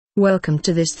Welcome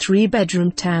to this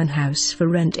 3-bedroom townhouse for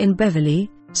rent in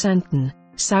Beverley, Sandton,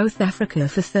 South Africa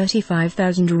for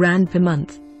R35,000 per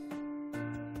month.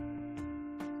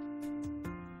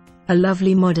 A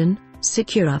lovely modern,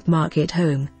 secure upmarket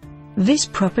home. This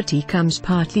property comes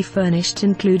partly furnished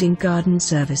including garden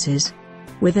services.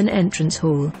 With an entrance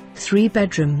hall, 3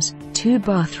 bedrooms, 2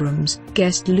 bathrooms,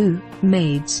 guest loo,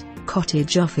 maids,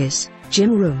 cottage office,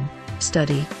 gym room,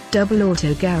 study, double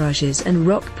auto garages and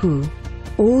rock pool.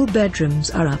 All bedrooms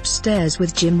are upstairs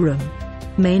with gym room.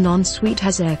 Main ensuite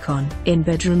has aircon, in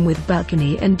bedroom with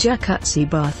balcony and jacuzzi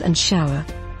bath and shower.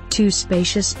 2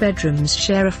 spacious bedrooms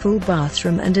share a full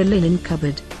bathroom and a linen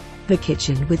cupboard. The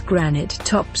kitchen with granite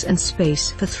tops and space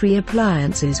for 3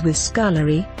 appliances with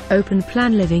scullery, open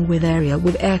plan living with area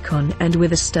with aircon and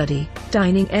with a study,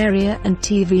 dining area and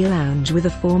TV lounge with a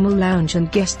formal lounge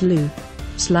and guest loo.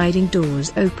 Sliding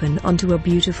doors open onto a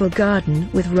beautiful garden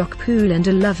with rock pool and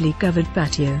a lovely covered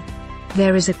patio.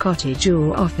 There is a cottage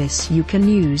or office you can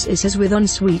use as with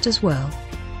ensuite as well.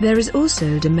 There is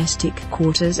also domestic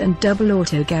quarters and double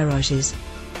auto garages.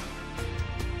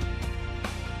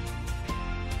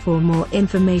 For more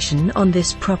information on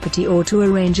this property or to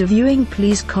arrange a viewing,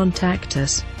 please contact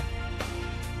us.